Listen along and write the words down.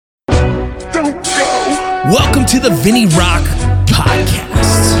Don't go. Welcome to the Vinny Rock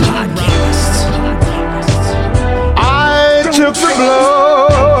Podcast. I took the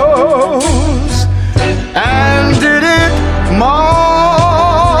blows and did it my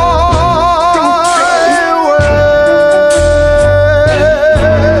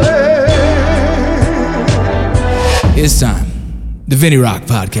way. It's time. The Vinny Rock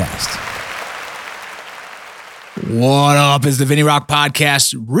Podcast. What up? It's the Vinny Rock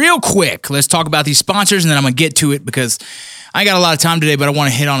Podcast. Real quick, let's talk about these sponsors, and then I'm going to get to it because I ain't got a lot of time today, but I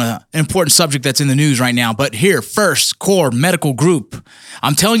want to hit on an important subject that's in the news right now. But here, first, Core Medical Group.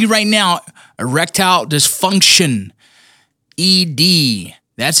 I'm telling you right now, erectile dysfunction, ED.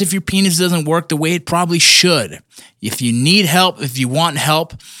 That's if your penis doesn't work the way it probably should. If you need help, if you want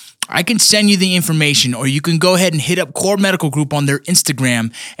help, I can send you the information, or you can go ahead and hit up Core Medical Group on their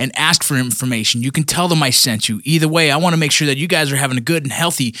Instagram and ask for information. You can tell them I sent you. Either way, I want to make sure that you guys are having a good and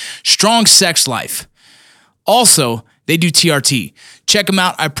healthy, strong sex life. Also, they do TRT. Check them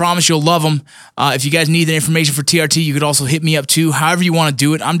out. I promise you'll love them. If you guys need the information for TRT, you could also hit me up too. However you want to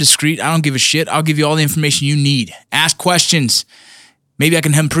do it. I'm discreet. I don't give a shit. I'll give you all the information you need. Ask questions. Maybe I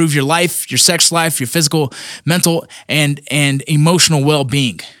can improve your life, your sex life, your physical, mental, and emotional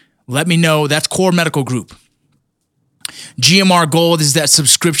well-being. Let me know. That's Core Medical Group. GMR Gold is that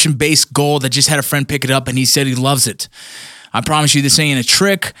subscription-based gold. I just had a friend pick it up, and he said he loves it. I promise you this ain't a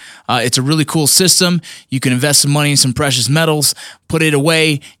trick. It's a really cool system. You can invest some money in some precious metals, put it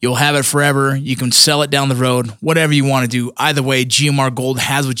away. You'll have it forever. You can sell it down the road, whatever you want to do. Either way, GMR Gold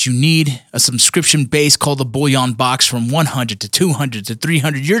has what you need. A subscription base called the Bullion Box from $100 to $200 to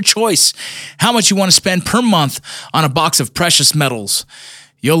 $300. Your choice. How much you want to spend per month on a box of precious metals.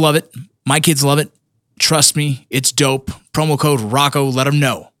 You'll love it. My kids love it. Trust me, it's dope. Promo code Rocco, let them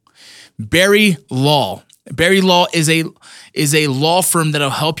know. Barry Law. Barry Law is a law firm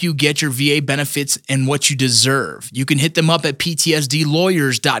that'll help you get your VA benefits and what you deserve. You can hit them up at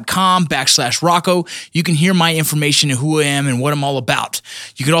ptsdlawyers.com/Rocco. You can hear my information and who I am and what I'm all about.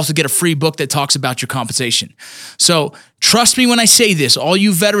 You could also get a free book that talks about your compensation. So trust me when I say this, all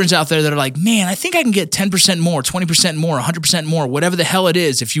you veterans out there that are like, man, I think I can get 10% more, 20% more, 100% more, whatever the hell it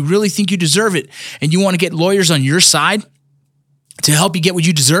is. If you really think you deserve it and you want to get lawyers on your side to help you get what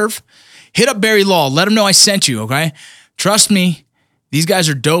you deserve, hit up Barry Law. Let them know I sent you, okay? Trust me, these guys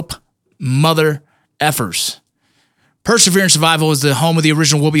are dope mother effers. Perseverance Survival is the home of the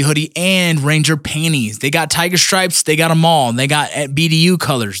original Whoopee hoodie and Ranger panties. They got tiger stripes. They got them all. They got BDU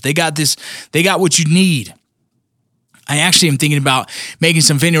colors. They got this. They got what you need. I actually am thinking about making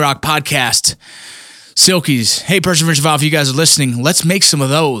some Vinny Rock podcast silkies. Hey, Perseverance Survival, if you guys are listening, let's make some of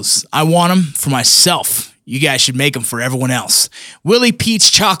those. I want them for myself. You guys should make them for everyone else. Willie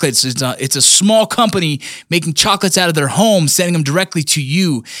Pete's Chocolates. It's a small company making chocolates out of their home, sending them directly to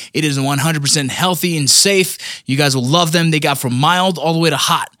you. It is 100% healthy and safe. You guys will love them. They got from mild all the way to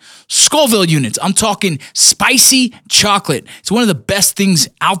hot. Scoville units. I'm talking spicy chocolate. It's one of the best things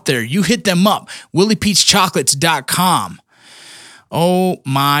out there. You hit them up. WilliePete'sChocolates.com. Oh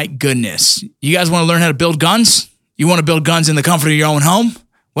my goodness. You guys want to learn how to build guns? You want to build guns in the comfort of your own home?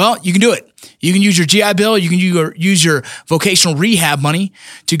 Well, you can do it. You can use your GI Bill. You can use your vocational rehab money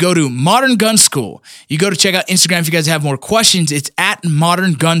to go to Modern Gun School. You go to check out Instagram if you guys have more questions. It's at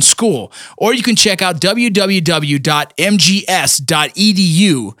Modern Gun School. Or you can check out www.mgs.edu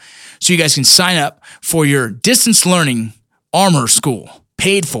so you guys can sign up for your distance learning armor school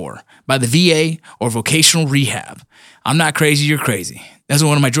paid for by the VA or vocational rehab. I'm not crazy, you're crazy. That's what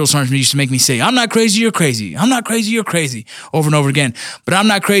one of my drill sergeants used to make me say. I'm not crazy, you're crazy. I'm not crazy, you're crazy. Over and over again. But I'm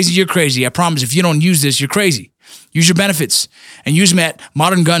not crazy, you're crazy. I promise if you don't use this, you're crazy. Use your benefits and use them at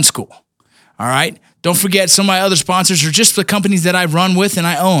Modern Gun School. All right? Don't forget, some of my other sponsors are just the companies that I run with and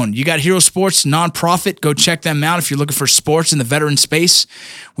I own. You got Hero Sports, nonprofit. Go check them out if you're looking for sports in the veteran space.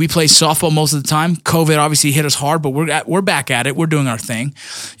 We play softball most of the time. COVID obviously hit us hard, but we're back at it. We're doing our thing.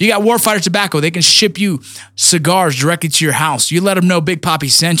 You got Warfighter Tobacco. They can ship you cigars directly to your house. You let them know Big Papi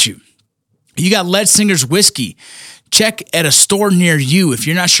sent you. You got Lead Singer's Whiskey. Check at a store near you. If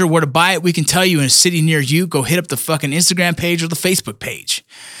you're not sure where to buy it, we can tell you in a city near you. Go hit up the fucking Instagram page or the Facebook page.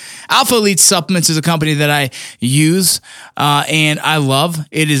 Alpha Elite Supplements is a company that I use and I love.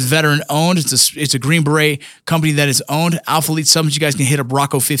 It is veteran owned. It's a Green Beret company that is owned. Alpha Elite Supplements, you guys can hit up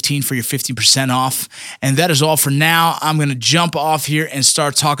Rocco15 for your 15% off. And that is all for now. I'm going to jump off here and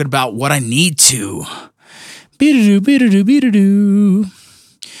start talking about what I need to.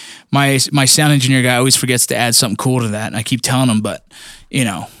 My sound engineer guy always forgets to add something cool to that, and I keep telling him, but, you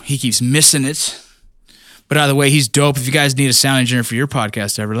know, he keeps missing it. But either way, he's dope. If you guys need a sound engineer for your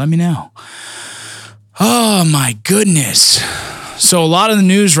podcast ever, let me know. Oh, my goodness. So a lot of the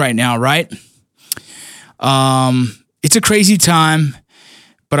news right now, right? It's a crazy time,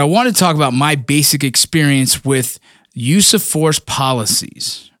 but I want to talk about my basic experience with use of force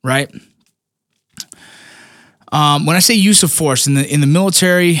policies, right? When I say use of force in the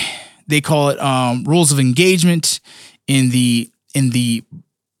military, they call it rules of engagement. In the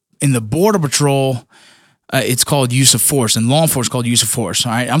Border Patrol, it's called use of force, and law enforcement called use of force.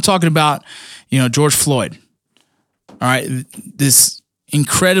 All right, I'm talking about George Floyd. All right, this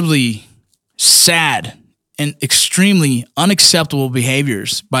incredibly sad and extremely unacceptable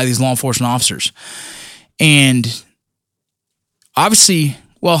behaviors by these law enforcement officers, and obviously.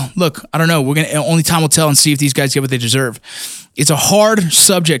 Well, look, I don't know. Only time will tell and see if these guys get what they deserve. It's a hard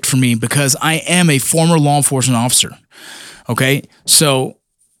subject for me because I am a former law enforcement officer. Okay? So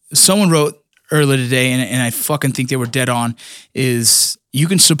someone wrote earlier today, and I fucking think they were dead on, is you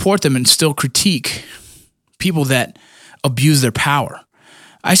can support them and still critique people that abuse their power.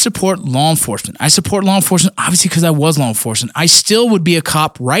 I support law enforcement. I support law enforcement obviously because I was law enforcement. I still would be a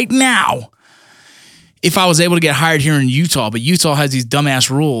cop right now if I was able to get hired here in Utah, but Utah has these dumbass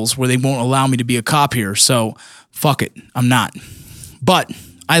rules where they won't allow me to be a cop here. So fuck it, I'm not. But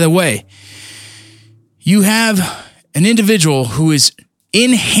either way, you have an individual who is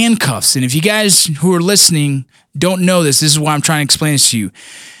in handcuffs. And if you guys who are listening don't know this is why I'm trying to explain this to you.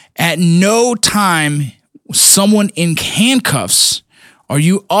 At no time, someone in handcuffs are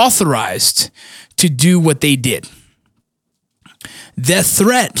you authorized to do what they did. The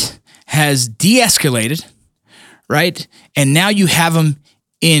threat has de-escalated, right? And now you have him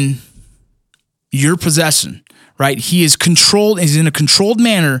in your possession, right? He is controlled, is in a controlled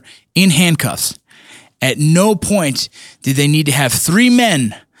manner in handcuffs. At no point did they need to have 3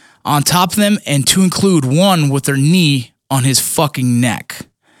 men on top of them and to include one with their knee on his fucking neck.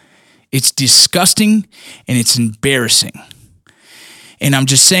 It's disgusting and it's embarrassing. And I'm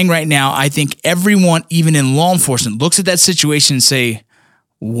just saying right now, I think everyone, even in law enforcement, looks at that situation and say,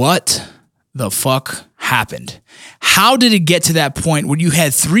 what the fuck happened? How did it get to that point where you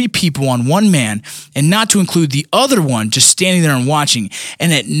had 3 people on 1 man and not to include the other one just standing there and watching?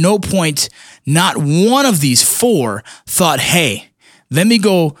 And at no point, not one of these 4 thought, hey, let me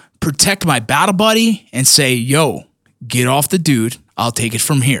go protect my battle buddy and say, yo, get off the dude. I'll take it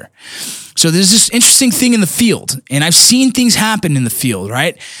from here. So there's this interesting thing in the field, and I've seen things happen in the field,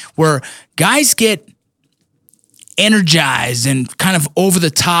 right? Where guys get energized and kind of over the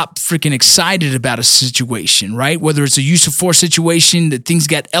top freaking excited about a situation, right? Whether it's a use of force situation that things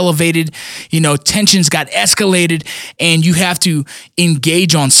got elevated, tensions got escalated and you have to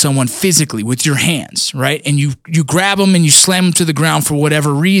engage on someone physically with your hands, right? And you grab them and you slam them to the ground for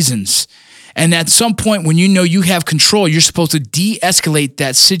whatever reasons. And at some point when you have control, you're supposed to de-escalate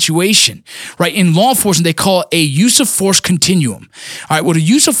that situation, right? In law enforcement, they call it a use of force continuum. All right, what a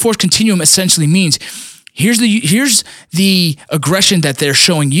use of force continuum essentially means, here's the aggression that they're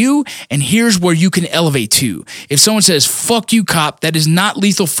showing you, and here's where you can elevate to. If someone says, fuck you, cop, that is not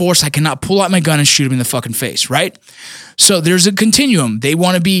lethal force. I cannot pull out my gun and shoot him in the fucking face, right? So there's a continuum. They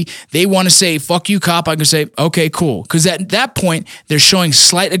want to say, fuck you, cop. I can say, okay, cool. Because at that point, they're showing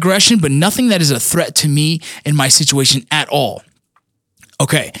slight aggression, but nothing that is a threat to me in my situation at all.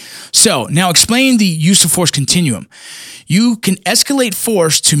 Okay, so now explain the use of force continuum. You can escalate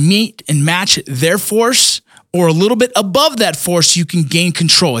force to meet and match their force, or a little bit above that force, you can gain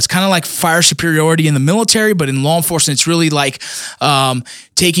control. It's kind of like fire superiority in the military, but in law enforcement, it's really like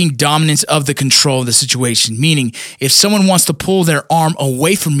taking dominance of the control of the situation. Meaning, if someone wants to pull their arm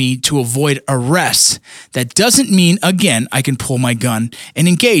away from me to avoid arrest, that doesn't mean, again, I can pull my gun and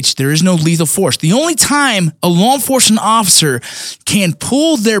engage. There is no lethal force. The only time a law enforcement officer can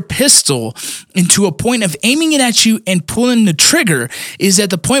pull their pistol into a point of aiming it at you and pulling the trigger is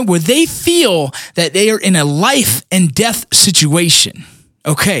at the point where they feel that they are in a life and death situation.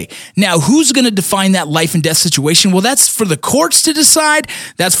 Okay, now who's going to define that life and death situation? Well, that's for the courts to decide.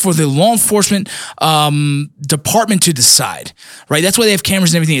 That's for the law enforcement department to decide, right? That's why they have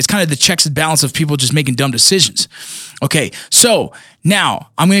cameras and everything. It's kind of the checks and balance of people just making dumb decisions. Okay, so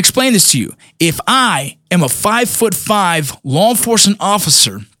now I'm going to explain this to you. If I am a 5'5" law enforcement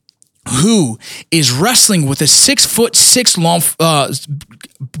officer who is wrestling with a 6'6"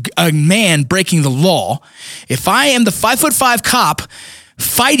 a man breaking the law, if I am the 5'5" cop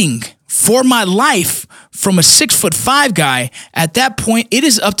fighting for my life from a 6'5" guy, at that point, it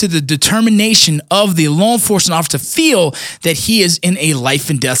is up to the determination of the law enforcement officer to feel that he is in a life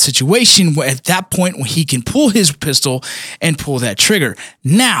and death situation where at that point when he can pull his pistol and pull that trigger.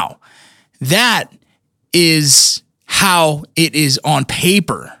 Now, that is how it is on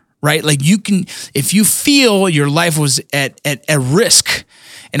paper, right? Like you can, if you feel your life was at risk,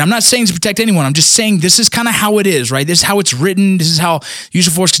 and I'm not saying to protect anyone, I'm just saying this is kind of how it is, right? This is how it's written. This is how use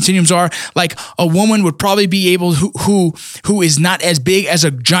of force continuums are. Like a woman would probably be able who is not as big as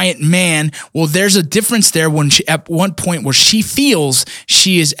a giant man. Well, there's a difference there when she, at one point where she feels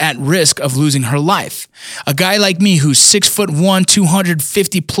she is at risk of losing her life. A guy like me who's 6'1",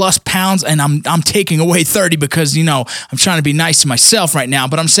 250 plus pounds, and I'm taking away 30 because, you know, I'm trying to be nice to myself right now,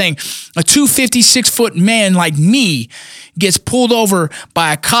 but I'm saying a 256 foot man like me gets pulled over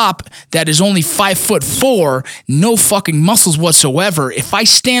by a cop that is only 5'4", no fucking muscles whatsoever. If I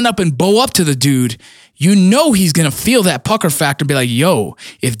stand up and bow up to the dude, you know he's going to feel that pucker factor and be like, yo,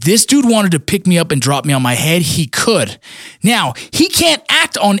 if this dude wanted to pick me up and drop me on my head, he could. Now, he can't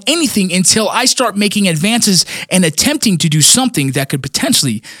act on anything until I start making advances and attempting to do something that could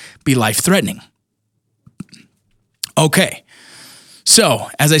potentially be life-threatening. Okay. So,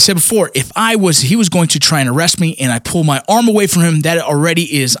 as I said before, if he was going to try and arrest me and I pull my arm away from him, that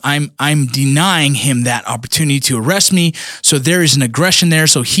already is, I'm denying him that opportunity to arrest me. So there is an aggression there.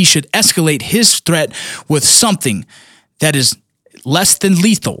 So he should escalate his threat with something that is less than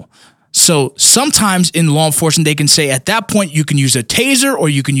lethal. So sometimes in law enforcement, they can say at that point, you can use a taser or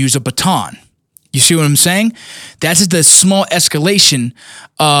you can use a baton. You see what I'm saying? That's the small escalation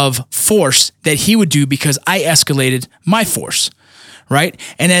of force that he would do because I escalated my force. Right?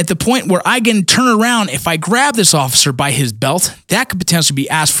 And at the point where I can turn around, if I grab this officer by his belt, that could potentially be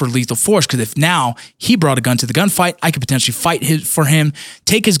asked for lethal force because if now he brought a gun to the gunfight, I could potentially fight for him,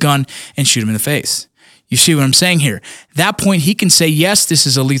 take his gun, and shoot him in the face. You see what I'm saying here? That point, he can say, yes, this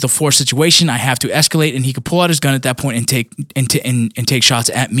is a lethal force situation. I have to escalate, and he could pull out his gun at that point and take shots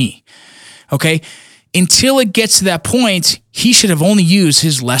at me. Okay? Until it gets to that point, he should have only used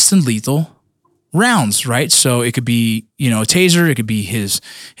his less than lethal rounds, right? So it could be, a taser, it could be his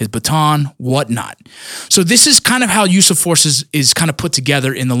baton, whatnot. So this is kind of how use of force is kind of put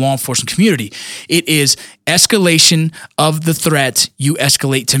together in the law enforcement community. It is escalation of the threat. You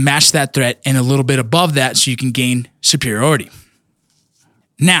escalate to match that threat and a little bit above that so you can gain superiority.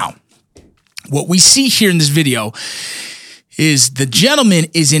 Now, what we see here in this video is the gentleman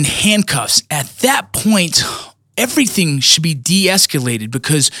is in handcuffs. At that point, everything should be de-escalated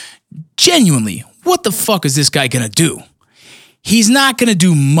because genuinely, what the fuck is this guy gonna do? He's not gonna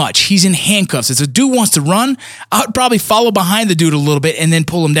do much. He's in handcuffs. If a dude wants to run, I would probably follow behind the dude a little bit and then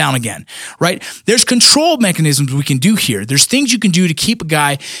pull him down again, right? There's control mechanisms we can do here. There's things you can do to keep a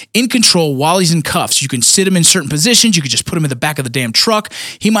guy in control while he's in cuffs. You can sit him in certain positions. You could just put him in the back of the damn truck.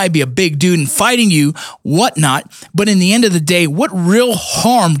 He might be a big dude and fighting you, whatnot. But in the end of the day, what real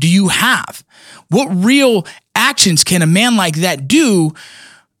harm do you have? What real actions can a man like that do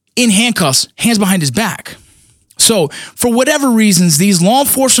in handcuffs, hands behind his back? So for whatever reasons, these law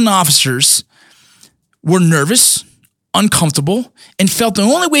enforcement officers were nervous, uncomfortable, and felt the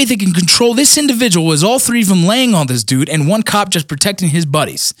only way they can control this individual was all three of them laying on this dude and one cop just protecting his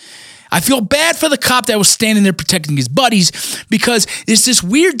buddies. I feel bad for the cop that was standing there protecting his buddies because it's this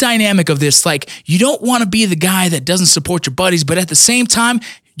weird dynamic of this, like you don't want to be the guy that doesn't support your buddies, but at the same time,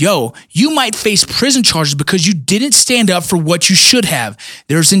 you might face prison charges because you didn't stand up for what you should have.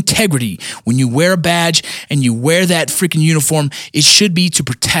 There's integrity. When you wear a badge and you wear that freaking uniform, it should be to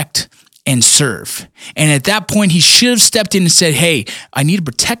protect and serve. And at that point, he should have stepped in and said, hey, I need to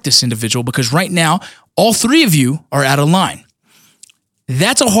protect this individual because right now, all three of you are out of line.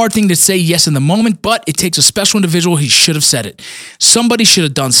 That's a hard thing to say yes in the moment, but it takes a special individual. He should have said it. Somebody should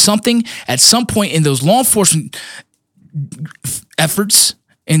have done something at some point in those law enforcement efforts.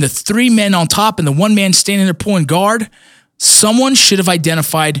 And the three men on top and the one man standing there pulling guard, someone should have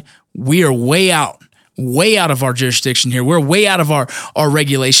identified we are way out of our jurisdiction here. We're way out of our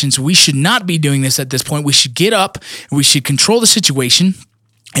regulations. We should not be doing this at this point. We should get up, we should control the situation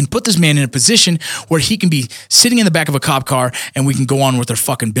and put this man in a position where he can be sitting in the back of a cop car and we can go on with our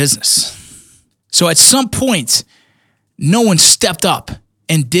fucking business. So at some point, no one stepped up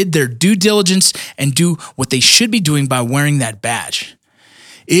and did their due diligence and do what they should be doing by wearing that badge.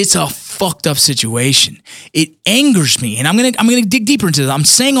 It's a fucked up situation. It angers me. And I'm gonna dig deeper into this. I'm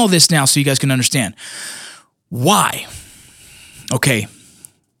saying all this now so you guys can understand. Why? Okay.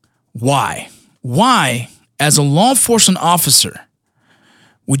 Why? Why, as a law enforcement officer,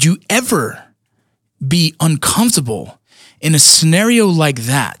 would you ever be uncomfortable in a scenario like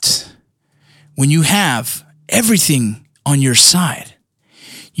that when you have everything on your side?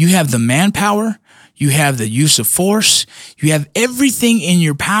 You have the manpower, you have the use of force, you have everything in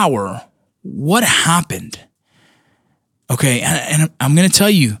your power. What happened? Okay, and I'm going to tell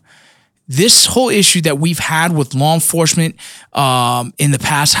you, this whole issue that we've had with law enforcement in the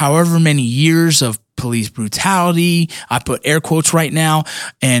past, however many years of police brutality, I put air quotes right now,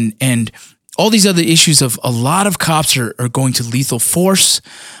 and all these other issues of a lot of cops are going to lethal force.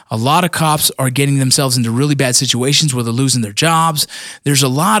 A lot of cops are getting themselves into really bad situations where they're losing their jobs. There's a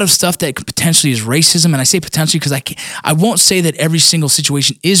lot of stuff that potentially is racism. And I say potentially because I won't say that every single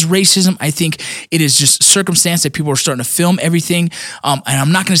situation is racism. I think it is just circumstance that people are starting to film everything. And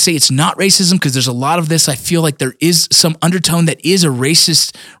I'm not going to say it's not racism because there's a lot of this. I feel like there is some undertone that is a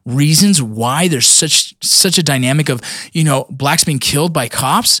racist reasons why there's such a dynamic of, blacks being killed by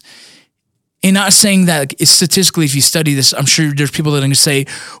cops. And not saying that it's statistically, if you study this, I'm sure there's people that are going to say,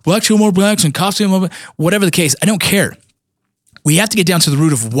 blacks kill more blacks and cops kill more, whatever the case. I don't care. We have to get down to the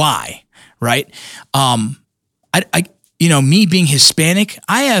root of why, right? Me being Hispanic,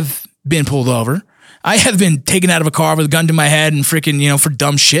 I have been pulled over. I have been taken out of a car with a gun to my head and freaking, for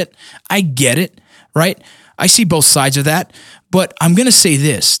dumb shit. I get it, right? I see both sides of that. But I'm going to say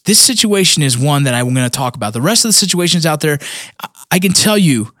this. This situation is one that I'm going to talk about. The rest of the situations out there, I can tell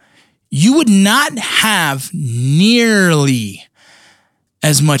you, you would not have nearly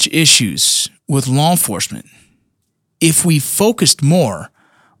as much issues with law enforcement if we focused more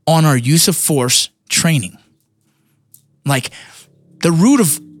on our use of force training. Like, the root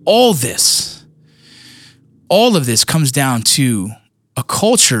of all of this comes down to a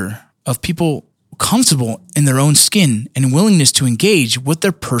culture of people comfortable in their own skin and willingness to engage with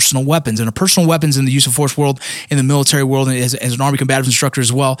their personal weapons. And a personal weapons in the use of force world, in the military world, and as an Army combative instructor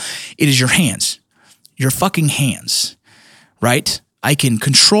as well, it is your hands. Your fucking hands, right? I can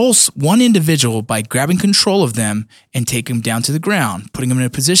control one individual by grabbing control of them and take them down to the ground, putting them in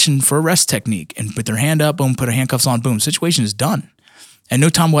a position for arrest technique, and put their hand up, boom, put her handcuffs on, boom, situation is done. And no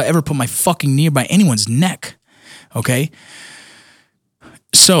time will I ever put my fucking knee by anyone's neck, okay?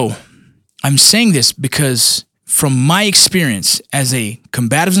 So I'm saying this because from my experience as a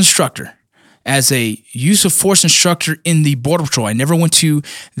combative instructor, as a use of force instructor in the Border Patrol, I never went to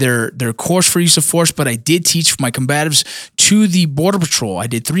their course for use of force, but I did teach my combatives to the Border Patrol. I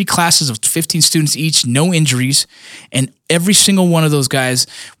did 3 classes of 15 students each, no injuries, and every single one of those guys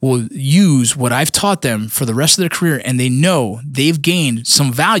will use what I've taught them for the rest of their career, and they know they've gained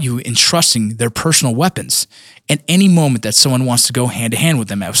some value in trusting their personal weapons at any moment that someone wants to go hand-to-hand with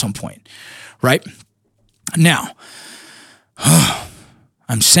them at some point, right? Now,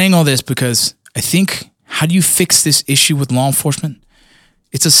 I'm saying all this because I think, how do you fix this issue with law enforcement?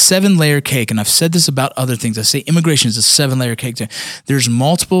 It's a 7-layer cake, and I've said this about other things. I say immigration is a 7-layer cake. There's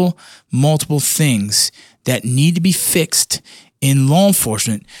multiple things that need to be fixed in law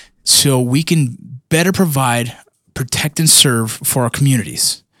enforcement so we can better provide, protect, and serve for our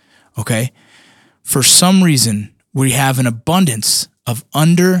communities, okay? For some reason, we have an abundance of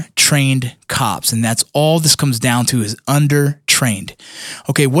under-trained cops, and that's all this comes down to is under-trained.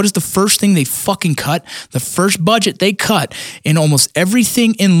 Okay, what is the first thing they fucking cut? The first budget they cut in almost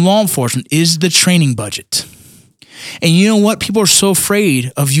everything in law enforcement is the training budget. And you know what? People are so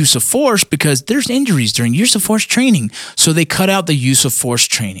afraid of use of force because there's injuries during use of force training, so they cut out the use of force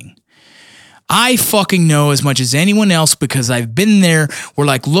training. I fucking know as much as anyone else because I've been there. We're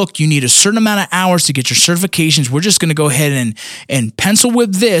like, look, you need a certain amount of hours to get your certifications. We're just going to go ahead and pencil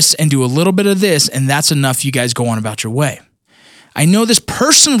whip this and do a little bit of this, and that's enough. You guys go on about your way. I know this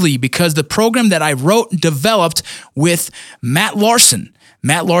personally because the program that I wrote and developed with Matt Larson.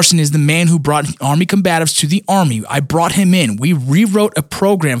 Matt Larson is the man who brought Army combatives to the Army. I brought him in. We rewrote a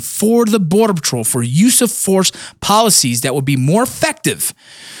program for the Border Patrol for use of force policies that would be more effective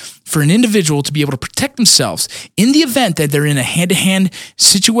for an individual to be able to protect themselves in the event that they're in a hand-to-hand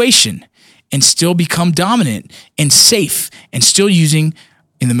situation and still become dominant and safe and still using,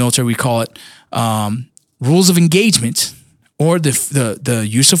 in the military we call it, rules of engagement or the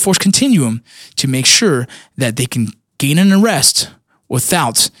use of force continuum to make sure that they can gain an arrest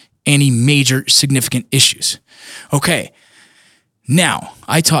without any major significant issues. Okay, now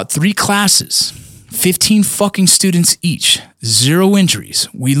I taught 3 classes, 15 fucking students each, 0 injuries.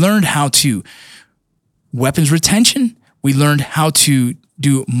 We learned how to weapons retention. We learned how to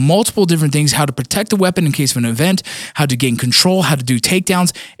do multiple different things, how to protect the weapon in case of an event, how to gain control, how to do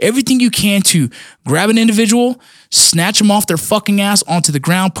takedowns, everything you can to grab an individual, snatch them off their fucking ass onto the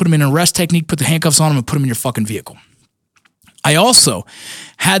ground, put them in an arrest technique, put the handcuffs on them, and put them in your fucking vehicle. I also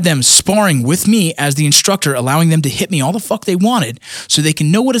had them sparring with me as the instructor, allowing them to hit me all the fuck they wanted so they can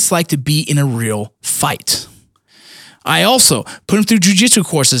know what it's like to be in a real fight. I also put them through jiu-jitsu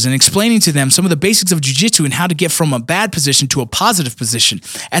courses and explaining to them some of the basics of jiu-jitsu and how to get from a bad position to a positive position.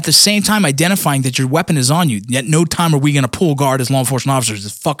 At the same time, identifying that your weapon is on you. At no time are we going to pull guard as law enforcement officers.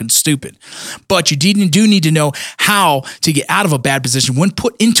 It's fucking stupid. But you do need to know how to get out of a bad position when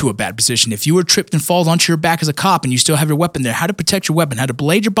put into a bad position. If you were tripped and falls onto your back as a cop and you still have your weapon there, how to protect your weapon, how to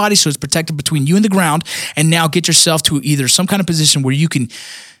blade your body so it's protected between you and the ground, and now get yourself to either some kind of position where you can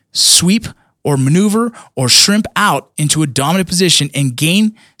sweep or maneuver or shrimp out into a dominant position and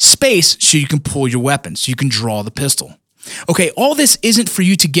gain space so you can pull your weapon, so you can draw the pistol. Okay, all this isn't for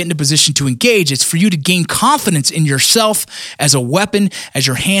you to get in a position to engage. It's for you to gain confidence in yourself as a weapon, as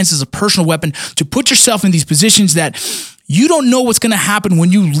your hands as a personal weapon, to put yourself in these positions that you don't know what's going to happen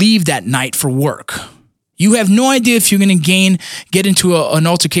when you leave that night for work. You have no idea if you're going to get into an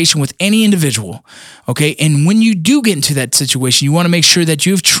altercation with any individual, okay? And when you do get into that situation, you want to make sure that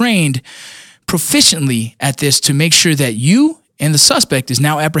you've trained proficiently at this to make sure that you and the suspect is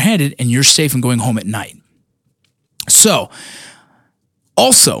now apprehended and you're safe and going home at night. So,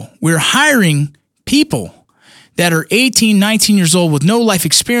 also, we're hiring people that are 18, 19 years old with no life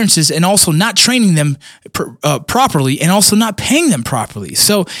experiences and also not training them properly and also not paying them properly.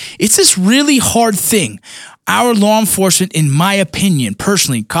 So it's this really hard thing. Our law enforcement, in my opinion,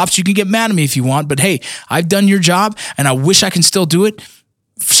 personally, cops, you can get mad at me if you want, but hey, I've done your job and I wish I can still do it.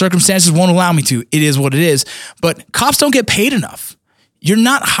 Circumstances won't allow me to. It is what it is. But cops don't get paid enough. You're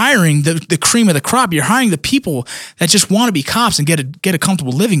not hiring the cream of the crop. You're hiring the people that just want to be cops and get a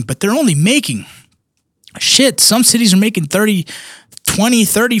comfortable living, but they're only making shit. Some cities are making 20,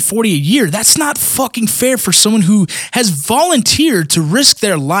 30, 40 a year. That's not fucking fair for someone who has volunteered to risk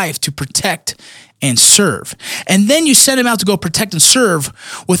their life to protect and serve. And then you send them out to go protect and serve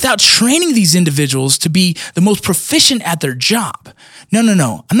without training these individuals to be the most proficient at their job.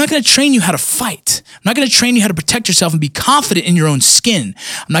 No. I'm not going to train you how to fight. I'm not going to train you how to protect yourself and be confident in your own skin.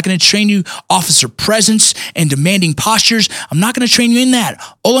 I'm not going to train you officer presence and demanding postures. I'm not going to train you in that.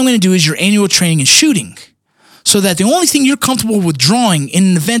 All I'm going to do is your annual training and shooting, so that the only thing you're comfortable withdrawing in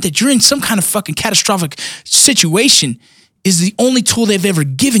an event that you're in some kind of fucking catastrophic situation is the only tool they've ever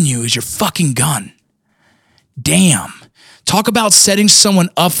given you is your fucking gun. Damn. Talk about setting someone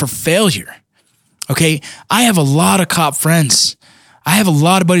up for failure. Okay, I have a lot of cop friends. I have a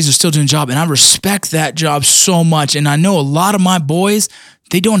lot of buddies who are still doing the job, and I respect that job so much. And I know a lot of my boys,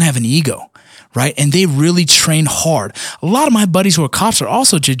 they don't have an ego, right? And they really train hard. A lot of my buddies who are cops are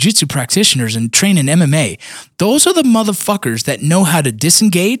also jiu-jitsu practitioners and train in MMA. Those are the motherfuckers that know how to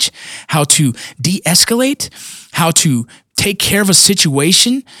disengage, how to de-escalate, how to take care of a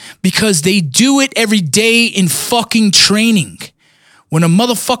situation, because they do it every day in fucking training. When a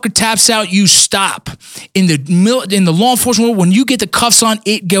motherfucker taps out, you stop. In the law enforcement world, when you get the cuffs on,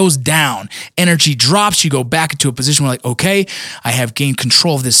 it goes down. Energy drops. You go back into a position where like, okay, I have gained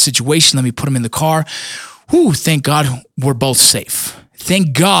control of this situation. Let me put him in the car. Whew, thank God we're both safe.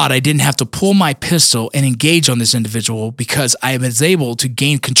 Thank God I didn't have to pull my pistol and engage on this individual because I was able to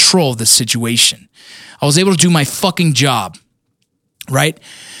gain control of the situation. I was able to do my fucking job, right?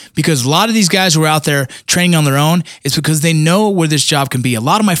 Because a lot of these guys who are out there training on their own, it's because they know where this job can be. A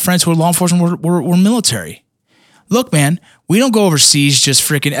lot of my friends who are law enforcement were military. Look, man, we don't go overseas just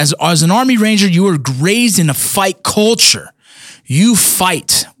freaking. As an Army Ranger, you were raised in a fight culture. You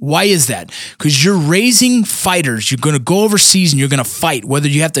fight. Why is that? Because you're raising fighters. You're going to go overseas and you're going to fight, whether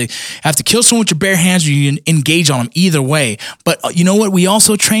you have to kill someone with your bare hands or you engage on them. Either way. But you know what? We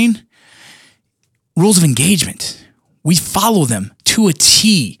also train rules of engagement. We follow them to a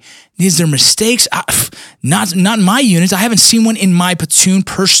T. Is there mistakes? Not in my units. I haven't seen one in my platoon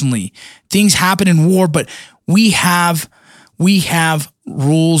personally. Things happen in war, but we have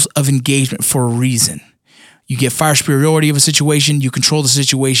rules of engagement for a reason. You get fire superiority of a situation, you control the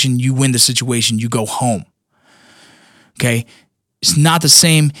situation, you win the situation, you go home. Okay? It's not the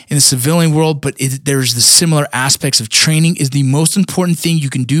same in the civilian world, but there's the similar aspects of training is the most important thing you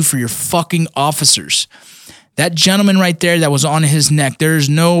can do for your fucking officers. That gentleman right there that was on his neck, there's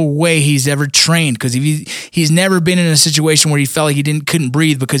no way he's ever trained, because he's never been in a situation where he felt like he couldn't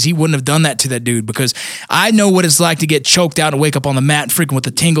breathe, because he wouldn't have done that to that dude. Because I know what it's like to get choked out and wake up on the mat freaking with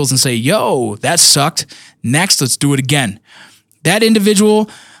the tingles and say, yo, that sucked. Next, let's do it again. That individual,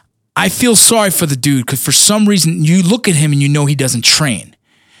 I feel sorry for the dude, because for some reason you look at him and you know he doesn't train.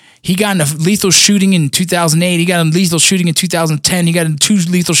 He got in a lethal shooting in 2008. He got in a lethal shooting in 2010. He got in 2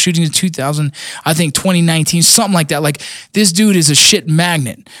 lethal shootings in 2019, something like that. Like, this dude is a shit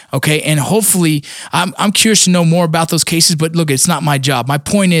magnet, okay? And hopefully, I'm curious to know more about those cases, but look, it's not my job. My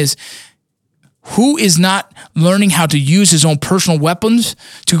point is, Who is not learning how to use his own personal weapons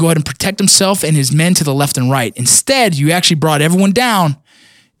to go ahead and protect himself and his men to the left and right? Instead, you actually brought everyone down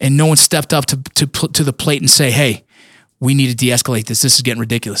and no one stepped up to the plate and say, hey, we need to de-escalate this. This is getting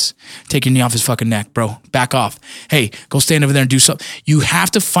ridiculous. Take your knee off his fucking neck, bro. Back off. Hey, go stand over there and do something. You have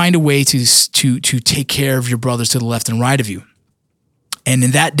to find a way to take care of your brothers to the left and right of you. And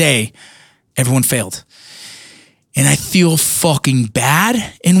in that day, everyone failed. And I feel fucking bad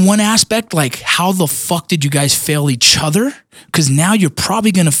in one aspect. Like, how the fuck did you guys fail each other? Because now you're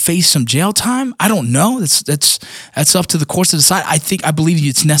probably going to face some jail time. I don't know. That's up to the courts to decide. I believe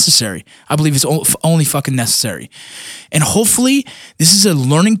it's necessary. I believe it's only fucking necessary. And hopefully this is a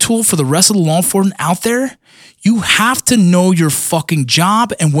learning tool for the rest of the law enforcement out there. You have to know your fucking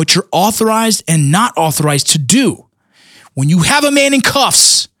job and what you're authorized and not authorized to do. When you have a man in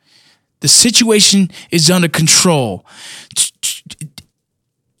cuffs, the situation is under control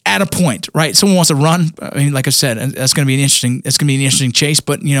at a point, right? Someone wants to run. I mean, like I said, that's going to be an interesting chase,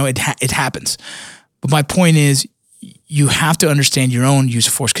 but you know, it happens. But my point is, you have to understand your own use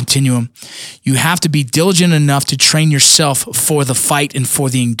of force continuum. You have to be diligent enough to train yourself for the fight and for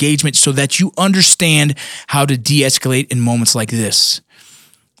the engagement so that you understand how to de-escalate in moments like this.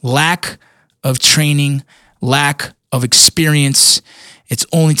 Lack of training, lack of experience, it's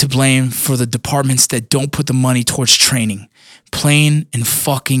only to blame for the departments that don't put the money towards training. Plain and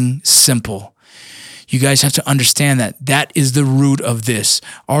fucking simple. You guys have to understand that. That is the root of this.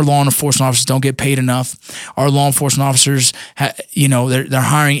 Our law enforcement officers don't get paid enough. Our law enforcement officers, they're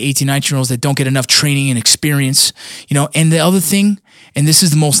hiring 18, 19-year-olds that don't get enough training and experience. And the other thing, and this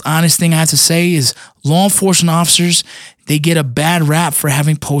is the most honest thing I have to say, is law enforcement officers, they get a bad rap for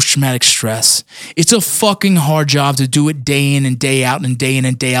having post-traumatic stress. It's a fucking hard job to do it day in and day out and day in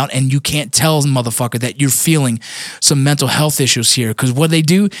and day out, and you can't tell motherfucker that you're feeling some mental health issues here, because what they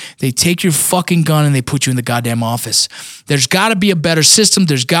do, they take your fucking gun and they put you in the goddamn office. There's got to be a better system.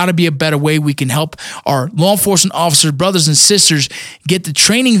 There's got to be a better way we can help our law enforcement officers, brothers and sisters, get the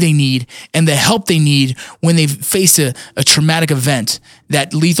training they need and the help they need when they face a traumatic event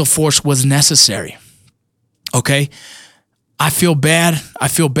that lethal force was necessary. Okay? I feel bad. I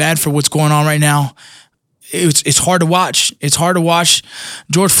feel bad for what's going on right now. It's hard to watch. It's hard to watch.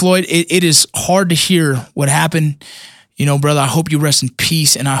 George Floyd, it is hard to hear what happened. Brother, I hope you rest in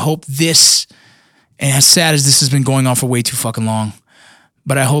peace. And I hope this, and as sad as this has been going on for way too fucking long,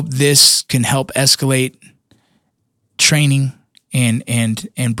 but I hope this can help escalate training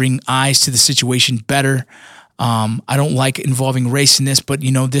and bring eyes to the situation better. I don't like involving race in this, but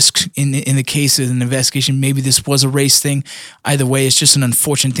this in the case of an investigation, maybe this was a race thing. Either way, it's just an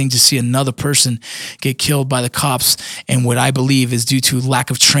unfortunate thing to see another person get killed by the cops, and what I believe is due to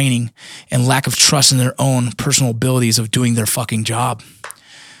lack of training and lack of trust in their own personal abilities of doing their fucking job.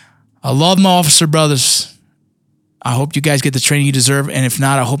 I love my officer brothers. I hope you guys get the training you deserve, and if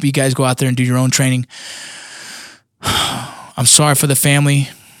not, I hope you guys go out there and do your own training. I'm sorry for the family,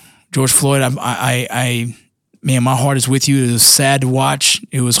 George Floyd. Man, my heart is with you. It was sad to watch.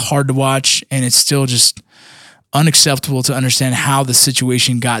 It was hard to watch. And it's still just unacceptable to understand how the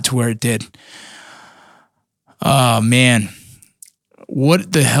situation got to where it did. Oh, man.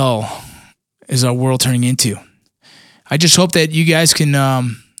 What the hell is our world turning into? I just hope that you guys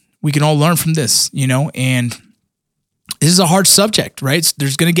can, we can all learn from this, and this is a hard subject, right?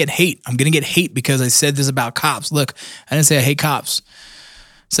 There's going to get hate. I'm going to get hate because I said this about cops. Look, I didn't say I hate cops.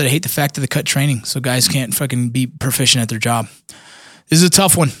 Said I hate the fact that they cut training so guys can't fucking be proficient at their job. This is a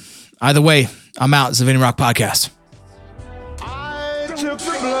tough one. Either way, I'm out. It's the Vinny Rock Podcast. I took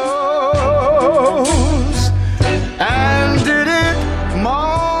the blow.